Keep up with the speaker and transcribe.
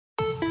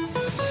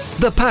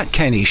The Pat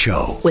Kenny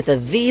Show with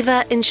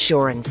Aviva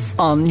Insurance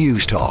on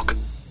News Talk.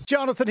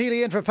 Jonathan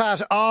Healy in for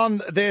Pat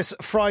on this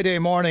Friday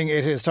morning.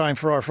 It is time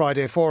for our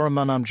Friday Forum,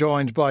 and I'm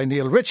joined by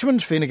Neale Richmond,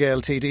 Féin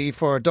Gael TD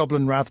for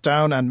Dublin,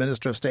 Rathdown and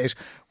Minister of State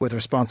with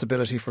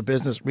responsibility for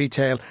business,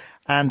 retail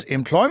and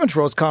employment.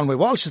 Rose Conway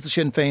Walsh is the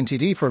Sinn Féin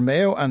TD for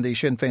Mayo and the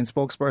Sinn Féin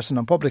spokesperson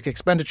on public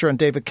expenditure, and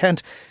David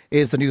Kent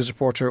is the news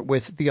reporter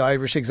with the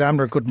Irish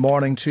Examiner. Good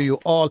morning to you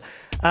all.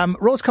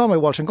 Rose Conway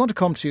Walsh, I'm going to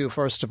come to you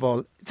first of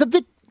all. It's a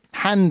bit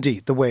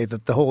handy the way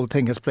that the whole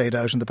thing has played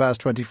out in the past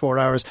 24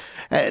 hours.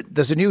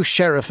 There's a new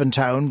sheriff in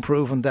town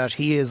proving that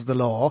he is the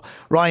law.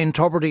 Ryan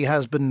Tubridy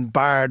has been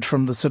barred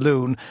from the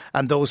saloon,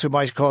 and those who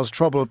might cause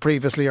trouble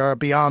previously are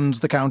beyond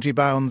the county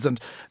bounds and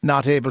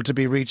not able to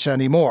be reached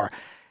anymore.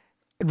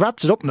 It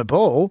wraps it up in a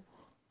bow.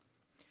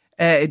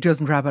 It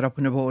doesn't wrap it up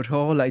in a bow at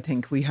all. I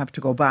think we have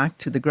to go back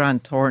to the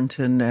Grant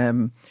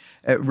Thornton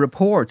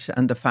report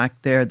and the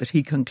fact there that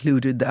he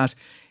concluded that,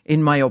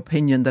 in my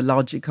opinion, the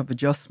logic of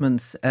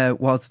adjustments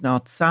was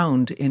not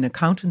sound in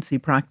accountancy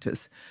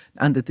practice,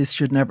 and that this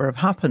should never have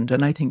happened.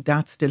 And I think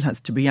that still has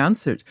to be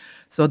answered.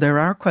 So there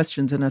are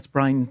questions, and as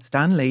Brian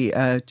Stanley,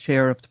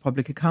 Chair of the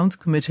Public Accounts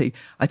Committee,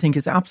 I think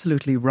is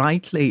absolutely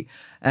rightly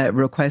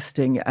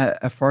requesting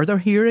a further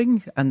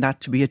hearing, and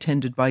that to be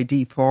attended by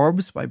Dee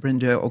Forbes, by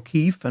Brenda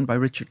O'Keefe and by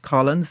Richard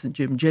Collins and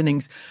Jim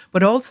Jennings,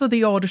 but also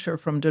the auditor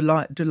from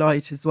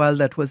Deloitte as well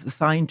that was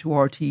assigned to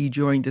RTE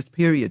during this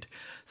period.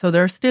 So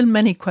there are still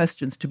many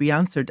questions to be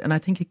answered, and I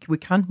think we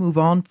can't move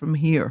on from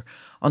here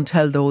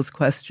until those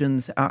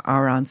questions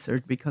are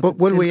answered. Because but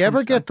will we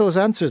ever get those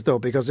answers though?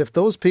 Because if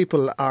those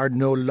people are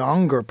no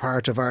longer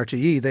part of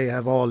RTE, they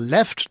have all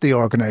left the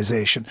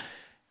organisation,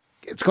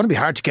 it's going to be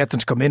hard to get them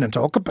to come in and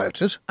talk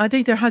about it. I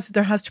think there has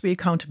to be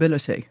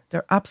accountability.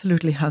 There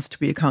absolutely has to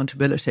be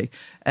accountability.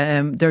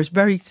 There's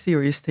very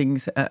serious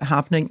things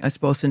happening, I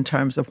suppose, in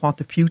terms of what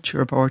the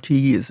future of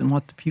RTE is and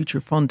what the future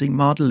funding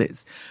model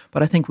is.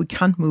 But I think we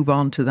can't move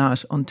on to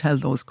that until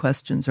those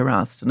questions are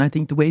asked. And I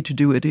think the way to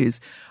do it is,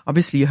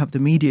 obviously you have the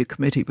Media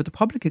Committee, but the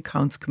Public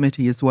Accounts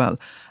Committee as well.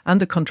 And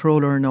the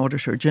Controller and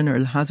Auditor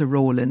General has a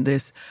role in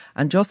this.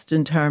 And just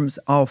in terms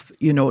of,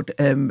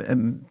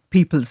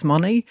 people's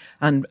money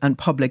and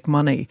public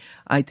money,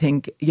 I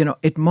think,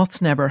 it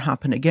must never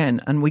happen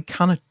again. And we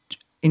cannot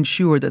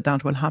ensure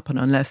that will happen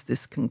unless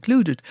this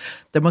concluded.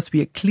 There must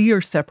be a clear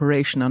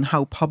separation on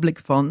how public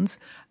funds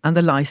and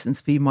the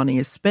licence fee money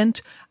is spent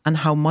and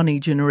how money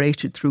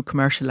generated through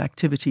commercial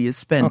activity is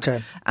spent.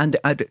 Okay. And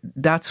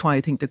that's why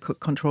I think the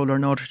Controller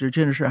and Auditor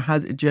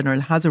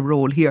General has a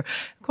role here.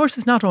 Of course,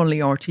 it's not only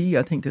RTE.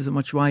 I think there's a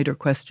much wider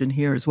question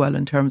here as well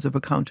in terms of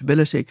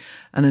accountability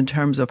and in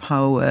terms of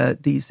how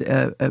these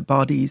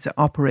bodies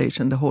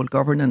operate and the whole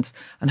governance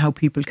and how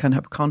people can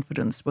have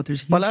confidence. But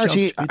there's huge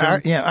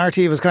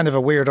RTE was kind of a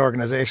weird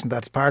organisation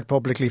that's part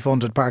publicly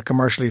funded, part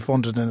commercially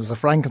funded, and is a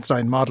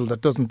Frankenstein model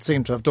that doesn't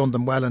seem to have done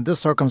them well in this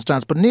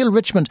circumstance. But Neale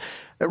Richmond,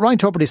 Ryan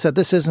Tubridy said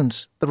this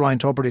isn't the Ryan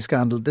Tubridy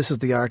scandal, this is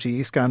the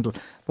RTE scandal.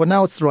 But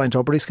now it's the Ryan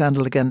Tubridy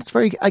scandal again.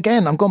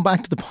 I'm going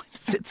back to the point,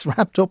 it's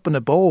wrapped up in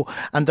a bow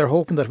and they're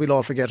hoping that we'll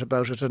all forget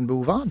about it and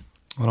move on.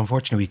 Well,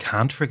 unfortunately, we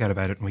can't forget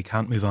about it and we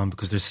can't move on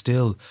because there's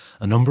still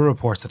a number of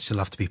reports that still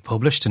have to be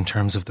published in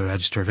terms of the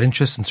Register of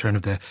Interest, in terms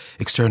of the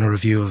external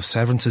review of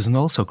severances, and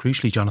also,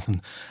 crucially,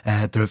 Jonathan,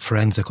 the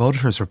Forensic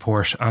Auditor's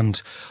report.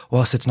 And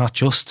whilst it's not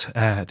just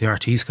the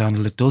RT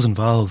scandal, it does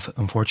involve,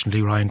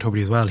 unfortunately, Ryan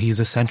Tubridy as well. He is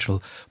a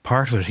central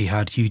part of it. He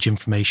had huge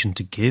information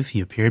to give.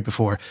 He appeared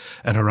before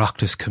an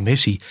Oireachtas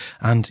committee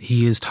and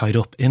he is tied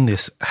up in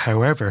this.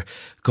 However,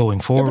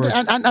 going forward...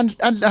 And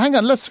hang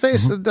on, let's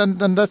face it,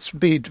 and let's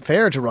be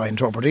fair to Ryan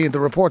Tubridy. The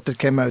report that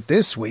came out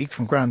this week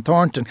from Grant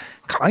Thornton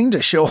kind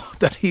of showed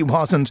that he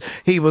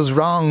was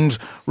wronged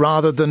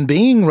rather than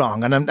being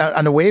wrong.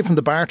 And away from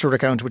the barter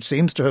account, which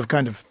seems to have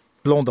kind of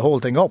blown the whole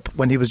thing up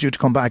when he was due to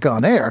come back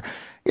on air,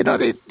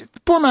 the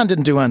poor man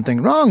didn't do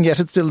anything wrong, yet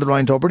it's still the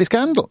Ryan Tubridy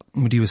scandal.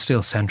 But he was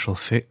still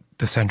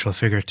the central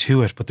figure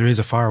to it, but there is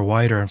a far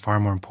wider and far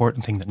more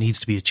important thing that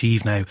needs to be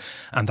achieved now,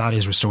 and that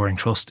is restoring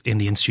trust in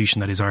the institution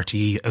that is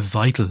RTE, a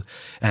vital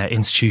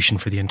institution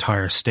for the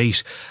entire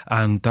state.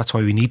 And that's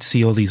why we need to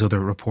see all these other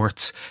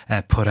reports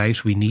put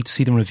out. We need to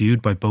see them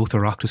reviewed by both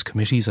Oireachtas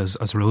committees,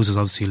 as Rose has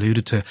obviously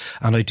alluded to.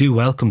 And I do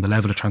welcome the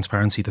level of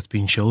transparency that's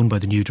been shown by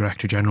the new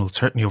Director General,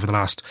 certainly over the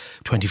last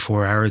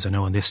 24 hours. I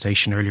know on this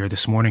station earlier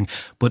this morning,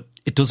 but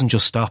it doesn't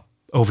just stop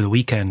over the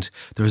weekend.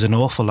 There is an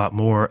awful lot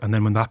more, and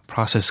then when that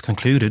process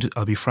concluded,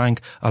 I'll be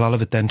frank, a lot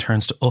of it then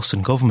turns to us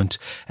in government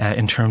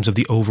in terms of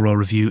the overall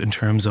review, in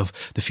terms of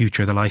the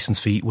future of the licence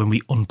fee. When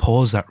we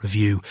unpause that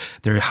review,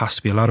 there has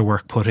to be a lot of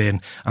work put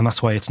in, and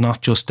that's why it's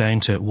not just down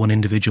to one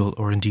individual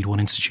or indeed one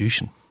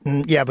institution.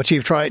 Yeah, but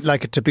you've tried,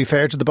 to be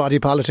fair to the body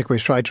politic,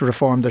 we've tried to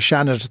reform the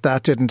Seanad.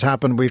 That didn't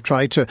happen. We've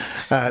tried to,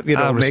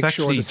 make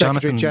sure the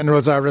Secretary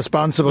Generals are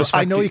responsible.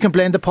 I know you can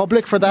blame the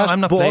public for that,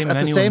 but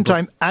at the same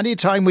time, any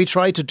time we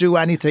try to do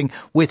anything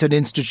with an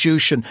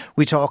institution,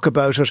 we talk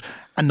about it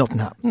and nothing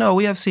happens. No,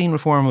 we have seen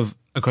reform of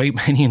a great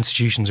many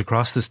institutions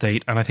across the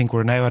state, and I think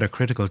we're now at a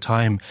critical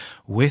time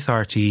with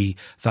RTE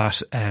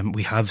that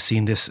we have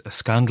seen this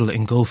scandal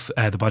engulf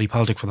the body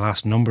politic for the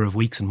last number of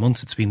weeks and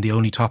months. It's been the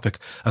only topic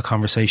of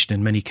conversation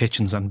in many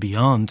kitchens and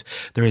beyond.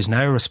 There is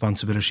now a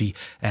responsibility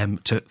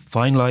to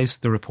finalise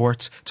the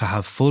reports, to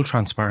have full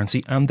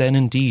transparency, and then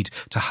indeed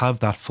to have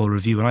that full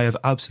review. And I have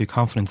absolute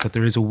confidence that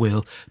there is a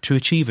will to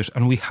achieve it,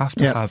 and we have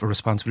to have a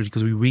responsibility,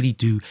 because we really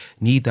do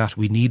need that.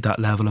 We need that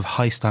level of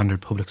high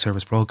standard public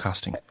service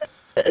broadcasting.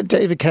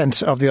 David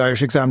Kent of the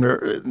Irish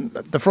Examiner,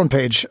 the front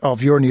page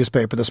of your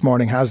newspaper this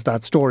morning has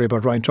that story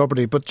about Ryan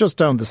Tubridy, but just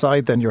down the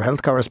side then, your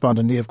health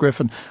correspondent Niamh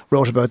Griffin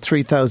wrote about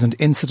 3,000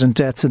 incident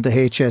deaths in the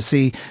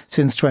HSE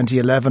since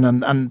 2011,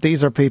 and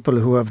these are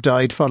people who have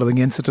died following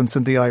incidents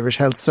in the Irish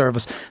Health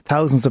Service.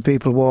 Thousands of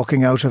people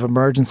walking out of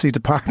emergency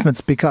departments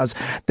because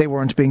they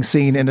weren't being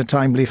seen in a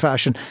timely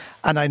fashion.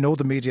 And I know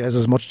the media is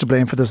as much to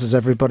blame for this as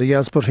everybody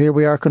else, but here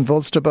we are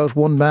convulsed about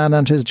one man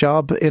and his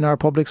job in our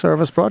public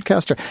service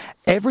broadcaster.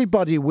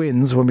 Everybody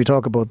wins when we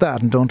talk about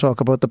that and don't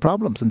talk about the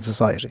problems in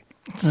society.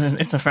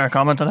 It's a fair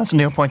comment, and as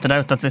Neale pointed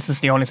out, that this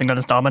is the only thing that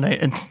has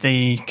dominated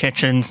the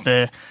kitchens,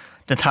 the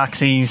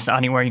taxis,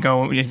 anywhere you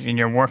go in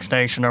your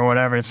workstation or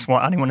whatever. It's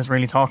what anyone is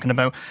really talking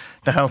about.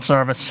 The health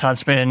service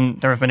there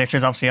have been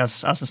issues, obviously,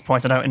 as is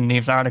pointed out in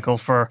Niamh's article,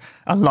 for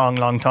a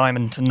long time,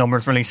 and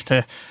numbers released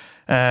to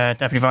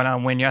Deputy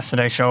Violin Wynne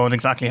yesterday showed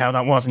exactly how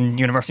that was in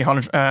University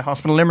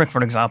Hospital Limerick,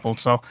 for example.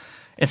 So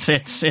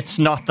it's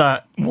not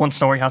that one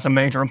story has a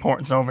major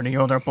importance over the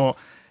other, but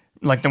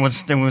like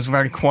there was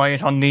very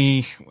quiet on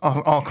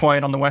all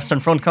quiet on the Western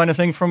Front kind of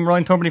thing from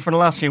Ryan Tubridy for the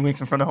last few weeks,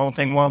 and for the whole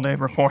thing, while the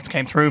reports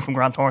came through from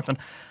Grant Thornton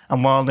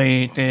and while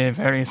the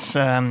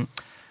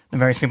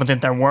various people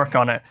did their work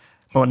on it.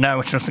 But now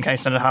it's just the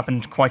case that it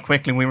happened quite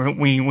quickly. We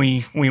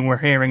were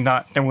hearing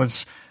that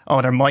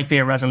there might be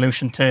a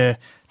resolution to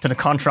the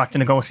contract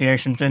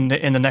negotiations in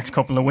the next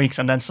couple of weeks,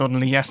 and then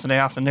suddenly yesterday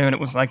afternoon it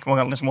was like,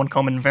 well, there's one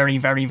coming very,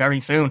 very, very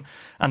soon,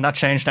 and that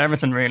changed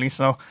everything really.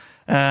 So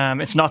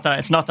it's not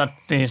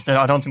that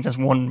I don't think there's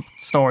one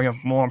story of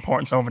more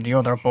importance over the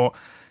other, but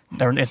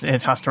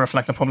it has to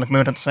reflect the public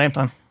mood at the same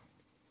time.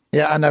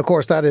 Yeah, and of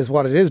course that is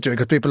what it is doing,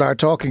 because people are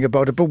talking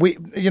about it. But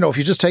if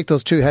you just take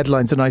those two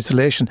headlines in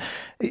isolation,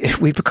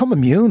 we've become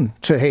immune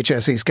to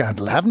HSE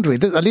scandal, haven't we?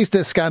 At least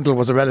this scandal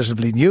was a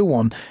relatively new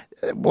one.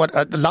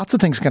 Lots of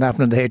things can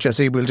happen in the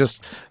HSE. We'll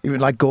just, even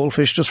like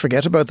goldfish, just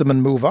forget about them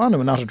and move on, and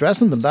we're not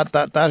addressing them.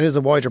 That is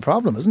a wider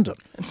problem, isn't it?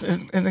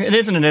 It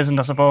is and it isn't,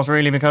 I suppose,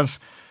 really, because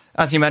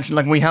as you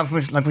mentioned, we have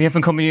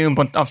become immune,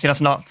 but obviously that's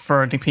not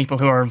for the people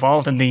who are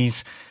involved in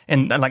these,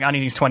 any of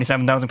these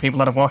 27,000 people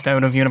that have walked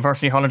out of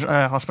University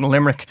Hospital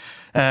Limerick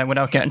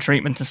without getting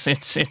treatment.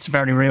 It's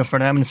very real for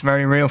them, and it's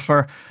very real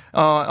for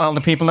all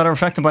the people that are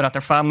affected by that,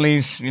 their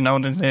families,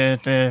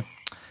 the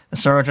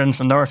surgeons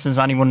and nurses,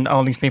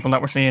 all these people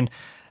that we're seeing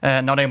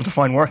not able to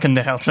find work in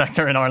the health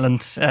sector in Ireland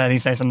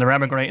these days, and they're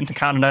emigrating to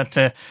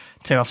Canada,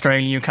 to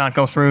Australia. You can't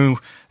go through,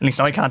 at least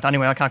I can't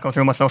anyway, I can't go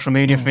through my social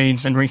media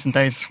feeds in recent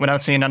days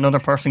without seeing another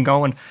person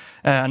going,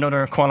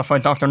 another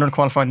qualified doctor, another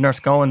qualified nurse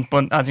going.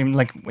 But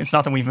it's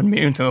not that we've been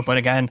immune to it, but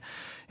again,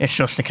 it's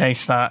just the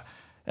case that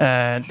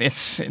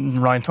it's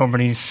Ryan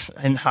Tubridy's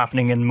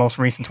happening in the most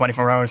recent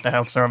 24 hours. The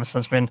health service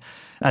has been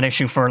an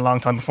issue for a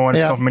long time before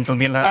this government. Will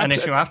be an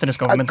issue after this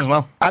government as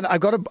well. And I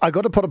got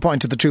to put a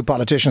point to the two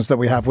politicians that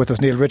we have with us,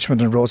 Neale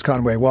Richmond and Rose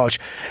Conway Walsh.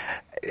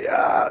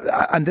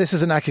 And this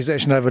is an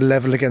accusation I would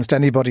level against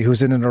anybody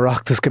who's in an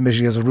Oireachtas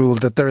committee as a rule,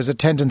 that there is a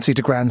tendency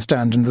to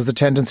grandstand and there's a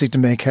tendency to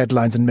make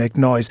headlines and make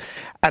noise.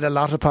 And a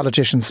lot of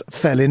politicians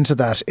fell into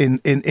that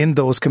in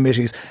those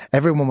committees.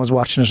 Everyone was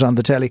watching it on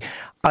the telly.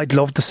 I'd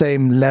love the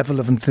same level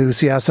of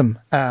enthusiasm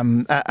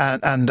and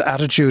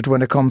attitude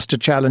when it comes to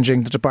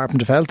challenging the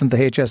Department of Health and the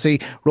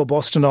HSE,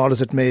 robust and all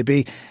as it may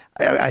be.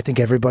 I think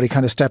everybody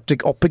kind of stepped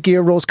up a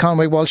gear, Rose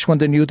Conway Walsh, when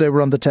they knew they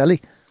were on the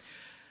telly.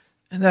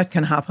 And that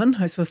can happen.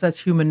 I suppose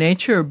that's human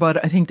nature.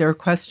 But I think there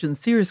are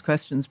serious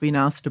questions being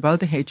asked about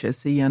the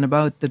HSE and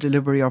about the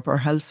delivery of our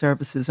health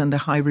services and the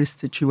high-risk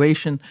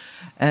situation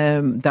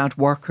that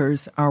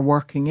workers are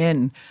working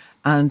in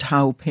and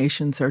how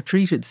patients are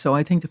treated. So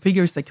I think the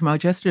figures that came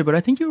out yesterday, but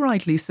I think you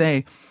rightly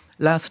say,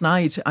 last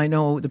night, I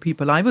know the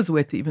people I was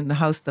with, even the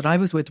house that I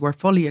was with, were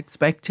fully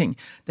expecting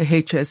the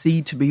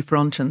HSE to be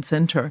front and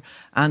centre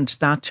and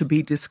that to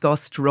be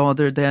discussed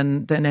rather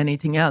than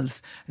anything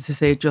else. As I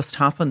say, it just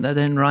happened that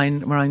then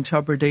Ryan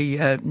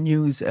Tubridy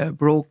news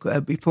broke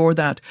before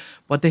that.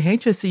 But the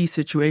HSE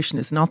situation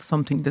is not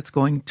something that's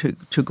going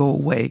to go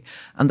away.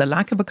 And the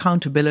lack of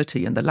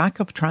accountability and the lack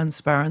of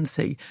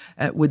transparency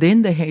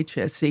within the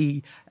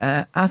HSE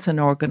as an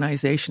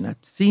organisation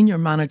at senior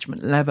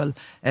management level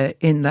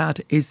in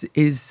that is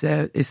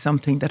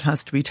something that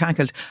has to be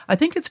tackled. I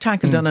think it's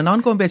tackled on an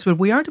ongoing basis, but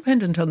we are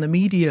dependent on the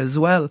media as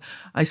well,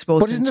 I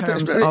suppose. But isn't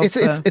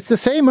it's the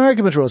same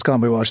argument, Rose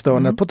Conway Walsh, though,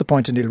 and I'll put the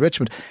point to Neale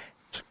Richmond.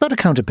 It's about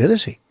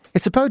accountability.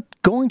 It's about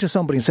going to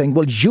somebody and saying,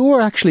 well,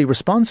 you're actually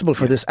responsible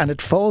for this and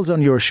it falls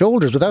on your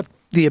shoulders without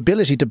the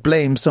ability to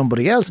blame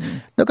somebody else.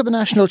 Look at the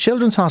National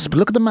Children's Hospital.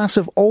 Look at the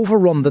massive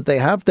overrun that they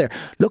have there.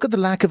 Look at the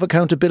lack of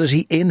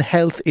accountability in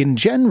health in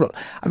general.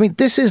 I mean,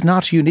 this is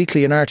not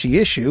uniquely an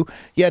RTE issue,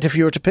 yet if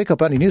you were to pick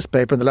up any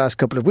newspaper in the last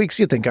couple of weeks,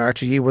 you'd think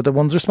RTE were the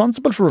ones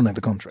responsible for running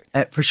the country.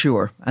 For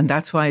sure. And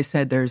that's why I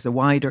said there's a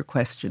wider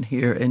question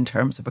here in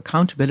terms of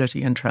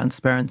accountability and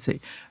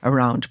transparency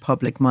around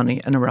public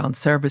money and around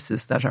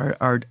services that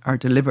are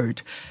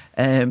delivered.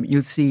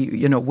 You'll see,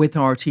 with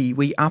RTE,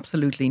 we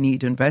absolutely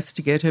need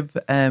investigative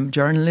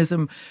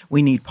journalism.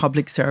 We need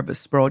public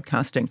service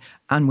broadcasting,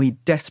 and we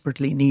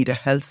desperately need a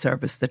health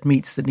service that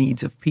meets the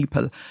needs of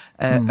people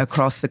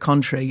across the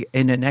country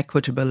in an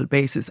equitable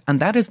basis. And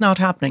that is not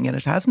happening, and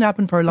it hasn't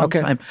happened for a long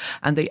time.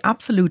 And the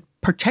absolute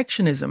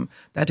protectionism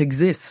that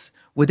exists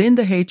within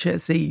the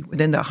HSE,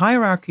 within the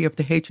hierarchy of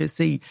the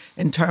HSE,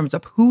 in terms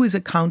of who is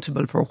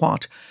accountable for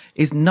what,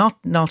 is not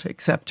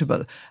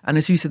acceptable. And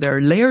as you said, there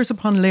are layers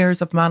upon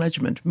layers of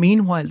management.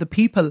 Meanwhile, the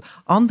people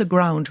on the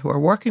ground who are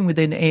working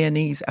within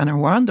A&Es and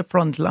who are on the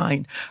front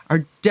line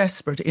are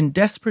in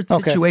desperate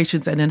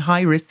situations and in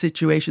high-risk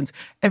situations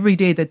every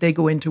day that they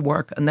go into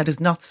work, and that is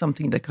not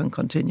something that can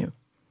continue.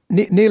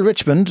 Neale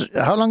Richmond,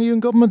 how long are you in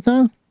government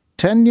now?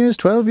 10 years,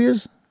 12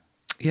 years?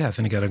 Yeah, I've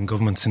been in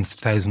government since the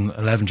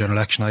 2011 general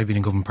election. I've been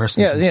in government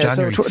personally since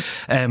January. So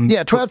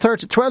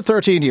 12,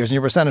 13 years, and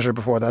you were senator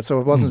before that, so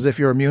it wasn't as if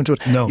you're immune to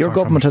it. No, your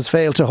government has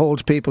failed to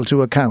hold people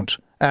to account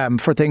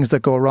for things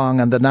that go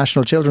wrong. And the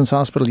National Children's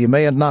Hospital, you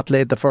may have not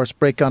laid the first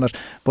brick on it,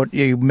 but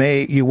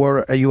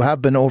you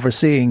have been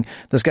overseeing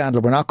the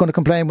scandal. We're not going to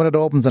complain when it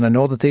opens, and I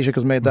know that Taoiseach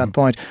has made that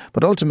point,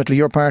 but ultimately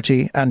your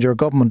party and your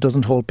government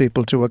doesn't hold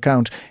people to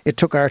account. It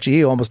took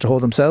RTE almost to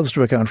hold themselves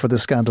to account for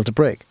this scandal to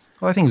break.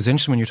 Well, I think it was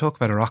interesting when you talk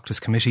about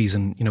Oireachtas committees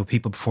and,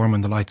 people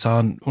performing the lights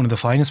on. One of the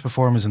finest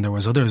performers, and there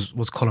was others,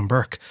 was Colin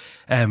Burke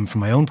from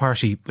my own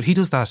party. But he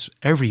does that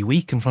every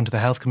week in front of the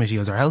health committee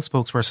as our health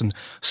spokesperson.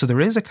 So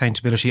there is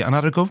accountability. And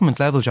at a government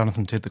level,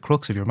 Jonathan, to the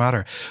crux of your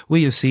matter,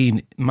 we have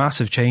seen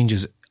massive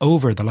changes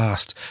over the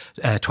last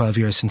 12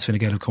 years since Fine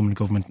Gael have come in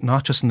government,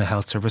 not just in the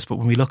health service, but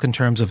when we look in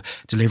terms of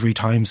delivery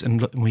times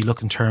and when we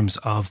look in terms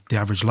of the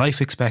average life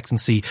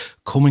expectancy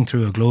coming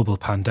through a global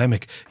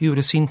pandemic, you would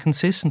have seen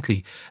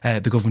consistently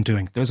the government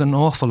doing. There's an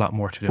awful lot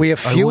more to do. We have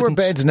fewer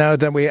beds now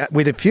than we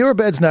have fewer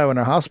beds now in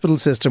our hospital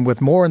system,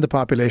 with more in the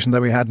population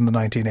than we had in the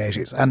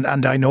 1980s.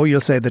 And I know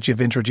you'll say that you've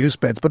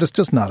introduced beds, but it's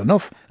just not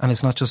enough. And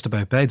it's not just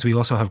about beds. We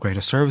also have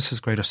greater services,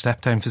 greater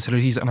step-down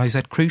facilities. And I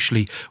said,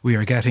 crucially, we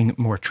are getting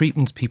more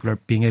treatments. People are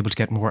being able to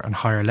get more and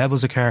higher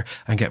levels of care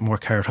and get more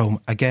care at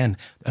home. Again,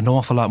 an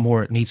awful lot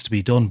more needs to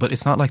be done, but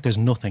it's not like there's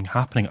nothing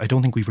happening. I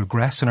don't think we've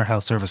regressed in our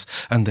health service,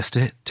 and the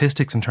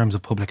statistics in terms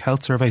of public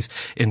health surveys,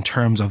 in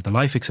terms of the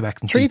life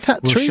expectancy,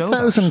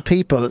 3,000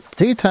 people,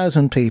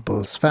 3,000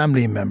 people's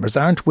family members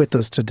aren't with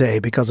us today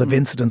because of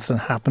incidents that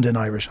happened in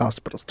Irish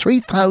hospitals.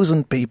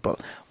 3,000 people.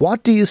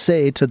 What do you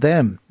say to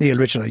them, Neale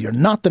Richmond? You're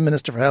not the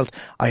Minister for Health.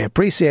 I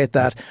appreciate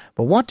that,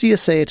 but what do you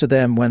say to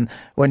them when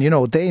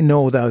they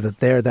know now that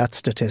they're that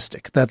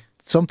statistic, that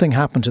something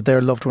happened to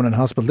their loved one in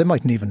hospital? They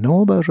mightn't even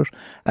know about it,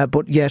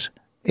 but yet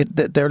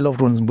their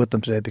loved one isn't with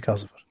them today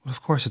because of it. Well,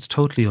 of course, it's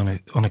totally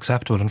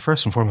unacceptable. And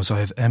first and foremost,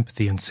 I have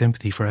empathy and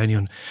sympathy for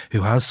anyone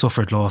who has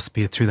suffered loss,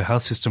 be it through the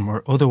health system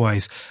or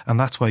otherwise. And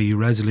that's why you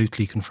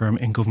resolutely confirm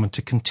in government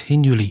to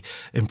continually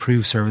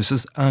improve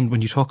services. And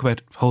when you talk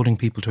about holding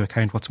people to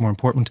account, what's more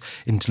important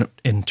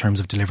in terms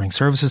of delivering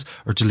services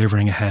or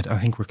delivering ahead, I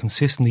think we're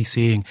consistently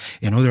seeing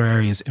in other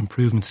areas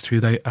improvements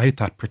throughout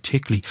that,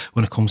 particularly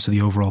when it comes to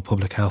the overall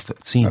public health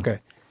scene. Okay.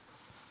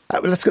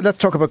 Let's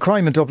talk about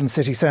crime in Dublin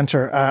city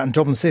centre and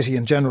Dublin City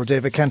in general,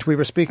 David Kent. We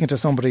were speaking to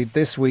somebody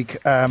this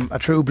week, a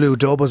true blue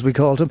dub as we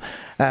called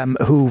him,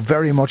 who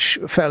very much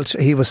felt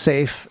he was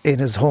safe in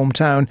his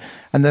hometown.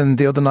 And then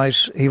the other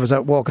night he was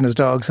out walking his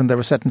dogs and they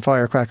were setting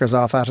firecrackers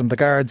off at him. The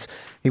guards,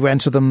 he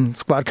went to them,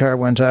 squad car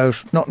went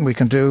out, nothing we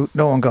can do,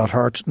 no one got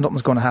hurt,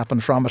 nothing's going to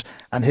happen from it.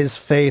 And his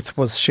faith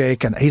was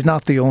shaken. He's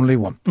not the only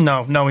one.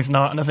 No, he's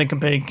not. And I think a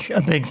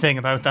big thing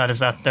about that is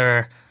that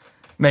there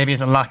maybe is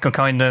a lack of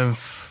kind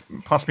of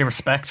possibly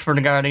respect for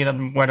the Gardaí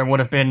than where there would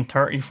have been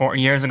 30,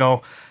 40 years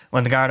ago,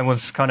 when the Garda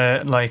was kind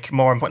of like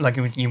more important.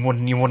 Like you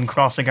wouldn't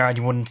cross a guard,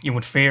 you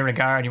would fear a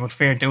guard, you would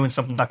fear doing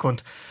something that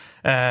could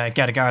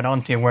get a guard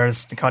onto you.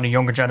 Whereas the kind of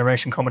younger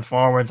generation coming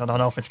forwards, I don't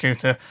know if it's due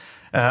to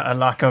a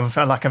lack of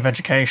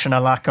education,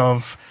 a lack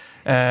of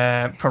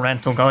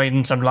parental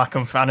guidance, and lack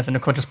of anything.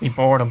 It could just be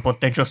boredom,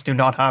 but they just do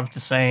not have the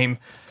same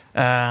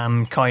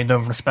kind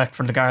of respect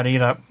for the Gardaí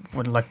that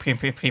would like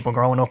people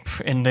growing up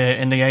in the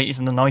 80s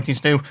and the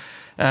 90s do.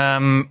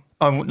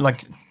 I would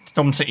like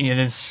Dublin City. It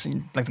is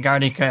like the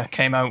Gardaí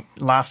came out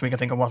last week, I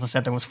think it was, and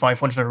said there was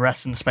 500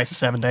 arrests in the space of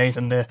 7 days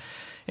in the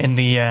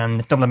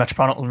Dublin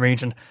metropolitan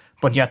region.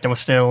 But yet there was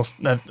still,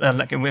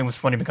 it was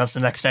funny because the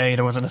next day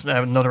there was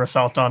another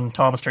assault on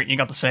Talbot Street. You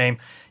got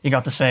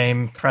the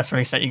same press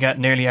release that you get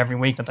nearly every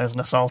week, that there's an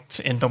assault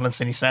in Dublin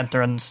city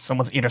centre and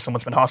someone's been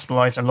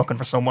hospitalised or looking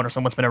for someone, or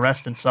someone's been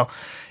arrested. So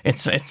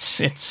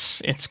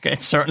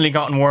it's certainly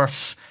gotten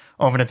worse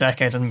over the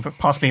decades, and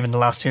possibly even the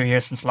last 2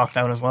 years since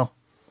lockdown as well.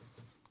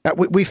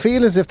 We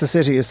feel as if the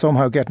city is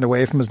somehow getting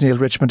away from us, Neale.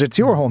 Richmond, it's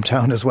your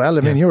hometown as well.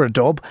 I mean, you're a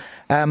Dub.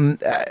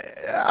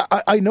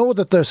 I know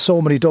that there's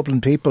so many Dublin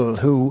people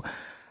who,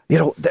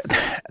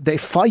 they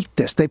fight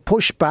this, they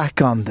push back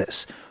on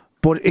this,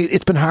 but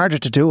it's been harder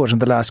to do it in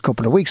the last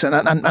couple of weeks.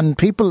 And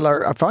people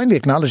are finally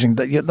acknowledging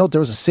that, there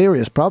was a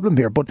serious problem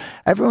here, but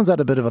everyone's at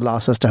a bit of a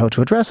loss as to how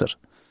to address it.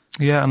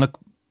 Yeah, and look,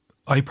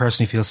 I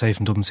personally feel safe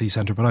in Dublin City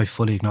Centre, but I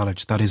fully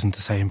acknowledge that isn't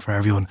the same for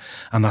everyone,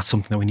 and that's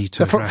something that we need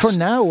to address. For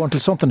now, until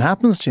something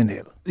happens to you,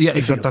 Neale. Yeah,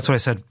 exactly. That's what I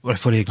said. I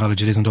fully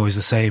acknowledge it isn't always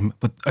the same,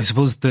 but I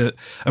suppose the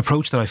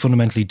approach that I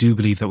fundamentally do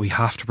believe that we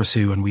have to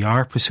pursue, and we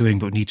are pursuing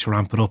but need to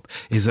ramp it up,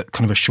 is a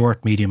kind of a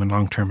short, medium and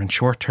long term. In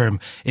short term,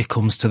 it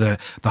comes to the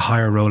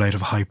higher rollout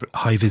of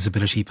high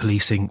visibility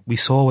policing. We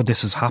saw what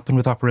this has happened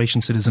with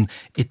Operation Citizen.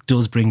 It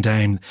does bring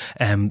down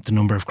the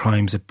number of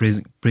crimes. It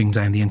brings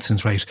down the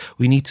incidence rate.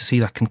 We need to see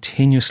that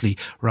continuously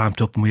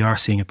ramped up, and we are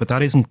seeing it, but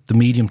that isn't the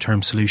medium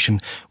term solution.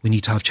 We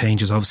need to have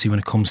changes, obviously, when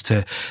it comes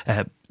to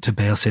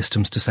bail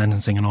systems, to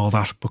sentencing and all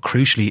that, but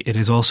crucially it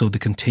is also the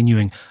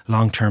continuing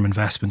long-term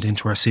investment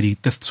into our city.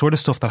 The sort of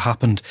stuff that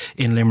happened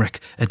in Limerick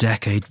a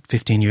decade,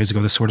 15 years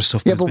ago, the sort of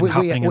stuff that's been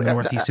happening in the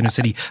northeast inner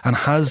city and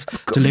has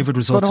delivered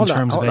results in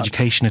terms of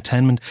education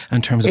attainment and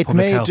in terms of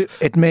public health.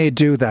 It may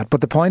do that,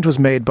 but the point was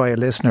made by a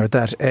listener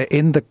that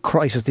in the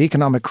crisis, the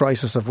economic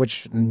crisis of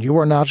which you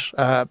were not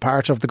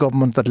part of the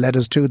government that led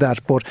us to that,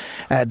 but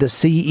the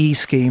CE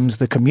schemes,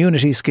 the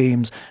community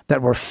schemes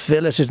that were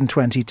filleted in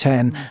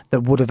 2010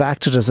 that would have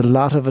acted as a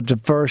lot of a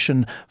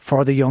diversion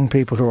for the young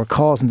people who are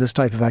causing this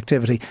type of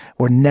activity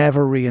were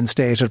never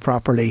reinstated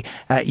properly.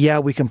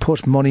 We can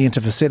put money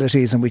into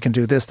facilities and we can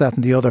do this, that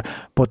and the other,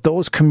 but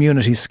those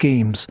community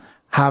schemes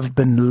have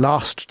been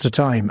lost to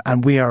time,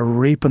 and we are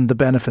reaping the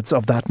benefits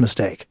of that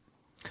mistake.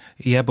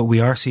 Yeah, but we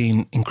are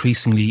seeing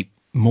increasingly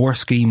more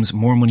schemes,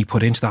 more money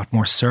put into that,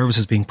 more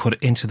services being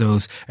put into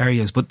those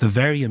areas. But the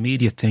very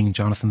immediate thing,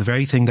 Jonathan, the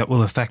very thing that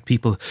will affect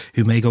people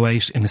who may go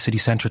out in the city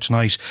centre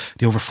tonight,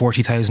 the over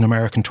 40,000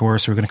 American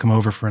tourists who are going to come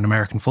over for an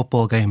American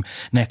football game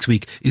next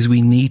week, is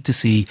we need to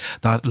see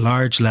that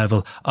large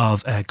level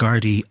of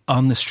Gardaí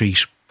on the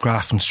street,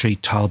 Grafton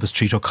Street, Talbot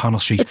Street, O'Connell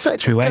Street,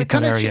 throughout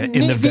that area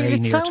in the very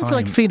near time. It sounds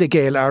like Fine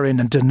Gael are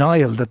in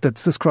denial that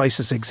this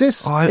crisis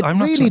exists. I'm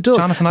not really does.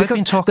 Jonathan, I've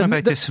been talking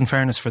about this, in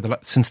fairness,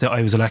 since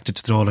I was elected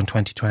to the Dáil in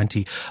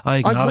 2020. I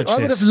acknowledge this.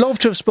 I would have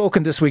loved to have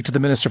spoken this week to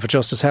the Minister for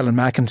Justice, Helen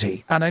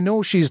McEntee, and I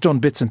know she's done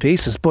bits and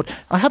pieces, but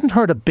I haven't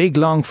heard a big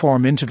long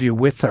form interview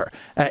with her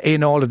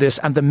in all of this,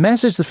 and the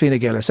message the Fine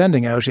Gael are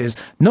sending out is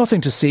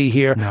nothing to see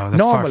here,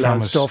 normal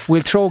old stuff,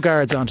 we'll throw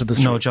guards onto the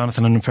street. No,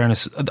 Jonathan, and in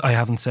fairness, I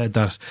haven't said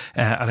that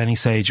at any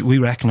stage. We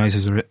recognise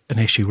as an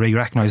issue, we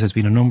recognise there's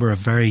been a number of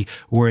very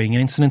worrying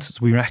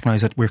incidents. We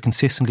recognise that we're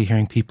consistently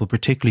hearing people,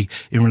 particularly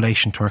in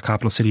relation to our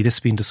capital city. This has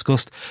been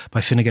discussed by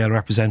Fine Gael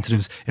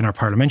representatives in our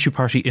parliamentary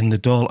party, in the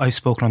Dáil. I've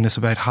spoken on this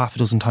about half a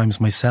dozen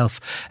times myself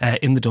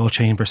in the Dáil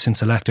chamber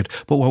since elected.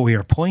 But what we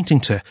are pointing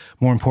to,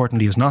 more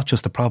importantly, is not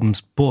just the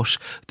problems, but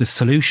the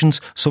solutions,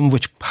 some of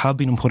which have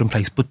been put in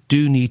place, but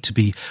do need to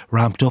be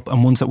ramped up,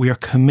 and ones that we are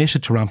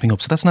committed to ramping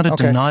up. So that's not a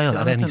denial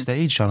at any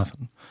stage,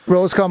 Jonathan.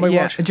 Rose, Conway,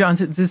 Walsh.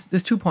 Jonathan,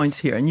 there's 2 points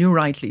here, and you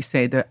rightly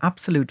say the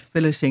absolute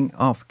filleting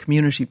of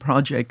community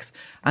projects,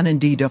 and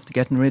indeed of the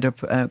getting rid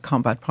of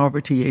Combat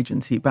Poverty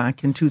Agency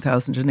back in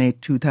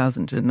 2008,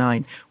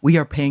 2009. We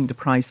are paying the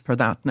price for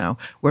that now.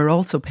 We're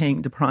also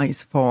paying the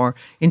price for,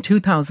 in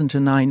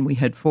 2009 we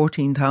had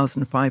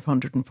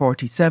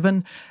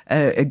 14,547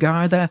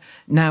 Garda.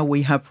 Now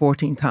we have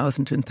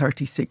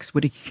 14,036,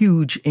 with a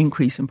huge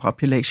increase in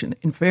population.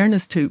 In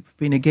fairness to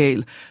Fine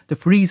Gael, the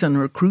freeze on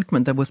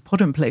recruitment that was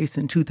put in place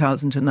in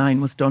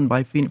 2009 was done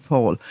by Fianna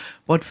Fáil,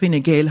 but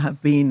Fine Gael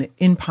have been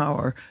in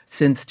power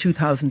since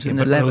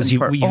 2011.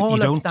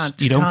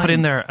 You don't put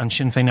in there, and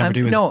Sinn Féin never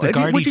do, is the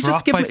Gardaí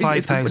dropped by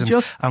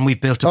 5,000 and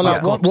we've built it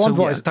back up. One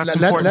voice. That's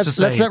important to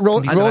say. Let's let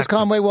Rose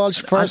Conway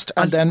Walsh first,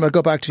 and then we'll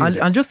go back to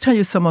you. I'll just tell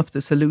you some of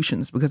the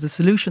solutions, because the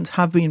solutions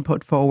have been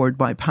put forward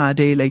by Pa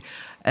Daly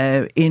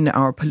in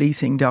our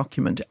policing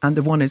document, and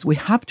the one is we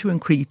have to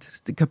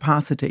increase the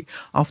capacity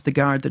of the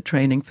Garda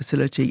training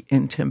facility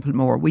in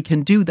Templemore. We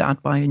can do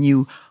that by a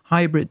new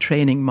hybrid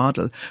training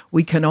model.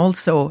 We can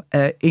also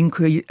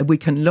we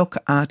can look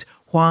at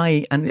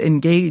why and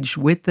engage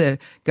with the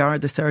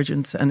Garda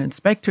surgeons and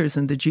inspectors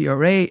and the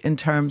GRA in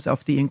terms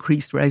of the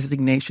increased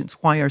resignations.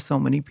 Why are so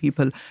many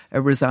people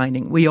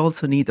resigning? We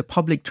also need the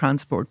public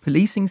transport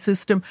policing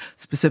system,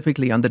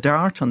 specifically on the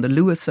DART, on the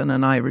Lewis and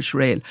on Irish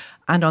Rail.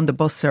 and on the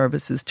bus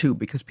services too,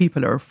 because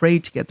people are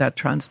afraid to get that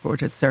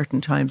transport at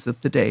certain times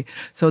of the day.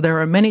 So there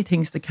are many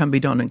things that can be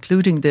done,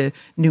 including the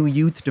new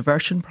youth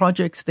diversion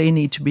projects. They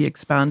need to be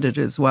expanded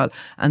as well.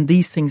 And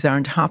these things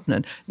aren't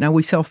happening. Now,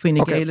 we saw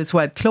Fine Gael as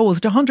well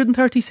closed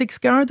 136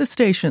 Garda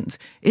stations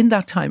in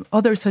that time.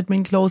 Others had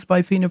been closed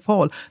by Fianna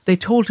Fáil. They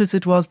told us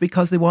it was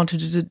because they wanted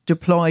to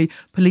deploy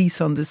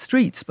police on the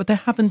streets, but they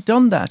haven't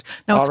done that.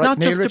 Now, it's not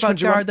Neale just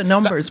Richmond, about Garda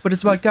numbers, but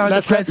it's about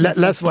Garda presence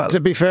as well.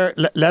 To be fair,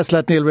 let's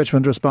let Neale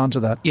Richmond respond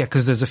to that. Yeah,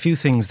 because there's a few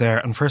things there.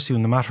 And firstly,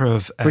 in the matter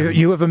of...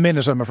 you have a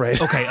minute, I'm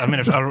afraid. Okay, a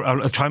minute.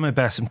 I'll try my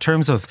best. In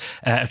terms of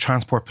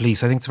transport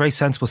police, I think it's a very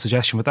sensible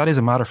suggestion, but that is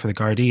a matter for the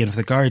Gardaí. And if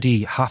the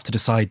Gardaí have to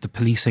decide the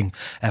policing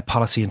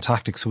policy and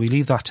tactics, so we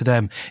leave that to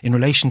them. In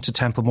relation to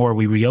Templemore,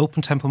 we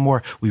reopened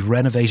Templemore, we've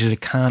renovated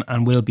it, can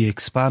and will be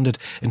expanded.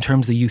 In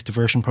terms of the youth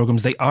diversion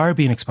programmes, they are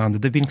being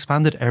expanded. They've been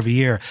expanded every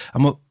year.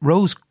 And what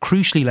Rose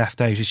crucially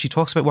left out is she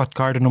talks about what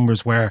Garda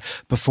numbers were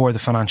before the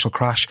financial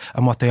crash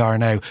and what they are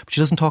now. But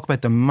she doesn't talk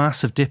about the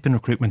massive dip in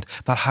recruitment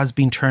that has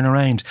been turned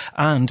around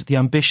and the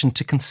ambition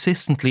to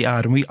consistently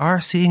add. And we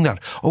are seeing that.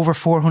 Over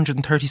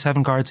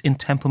 437 guards in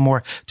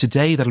Templemore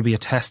today that'll be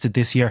attested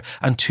this year,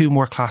 and 2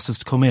 more classes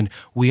to come in.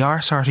 We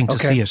are starting to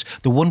see it.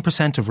 The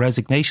 1% of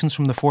resignations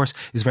from the force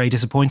is very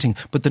disappointing.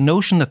 But the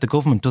notion that the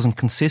government doesn't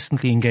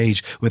consistently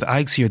engage with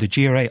AGSI or the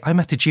GRA, I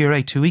met the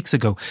GRA 2 weeks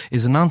ago,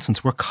 is a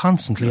nonsense. We're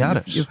constantly at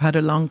it. You've had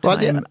a long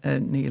time,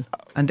 Neale.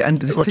 And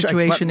the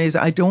situation is,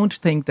 I don't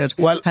think that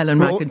Helen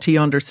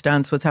McEntee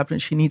understands what's happening.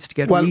 She needs to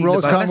get real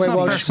Rose about Conway, it.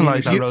 Let's not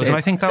personalise that, Rose. And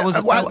I think that was...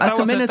 as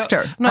a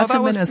minister.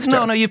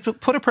 No, you've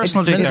put a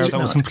personal dig there that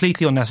was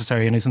completely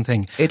unnecessary and isn't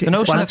thing.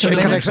 Hold on.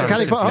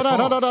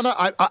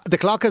 The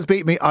clock has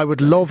beat me. I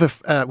would love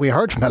if we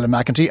heard from Helen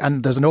McEntee,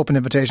 and there's an open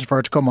invitation for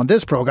her to come on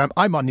this programme.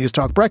 I'm on News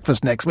Talk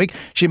Breakfast next week.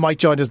 She might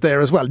join us there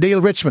as well.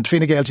 Neale Richmond,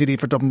 Fine Gael TD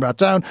for Dublin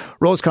Rathdown,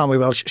 Rose Conway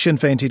Walsh, Sinn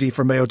Féin TD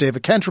for Mayo,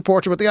 David Kent,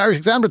 reporter with the Irish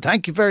Examiner.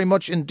 Thank you very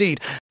much indeed.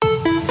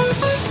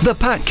 The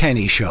Pat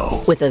Kenny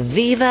Show with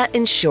Aviva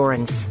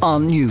Insurance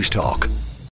on News Talk.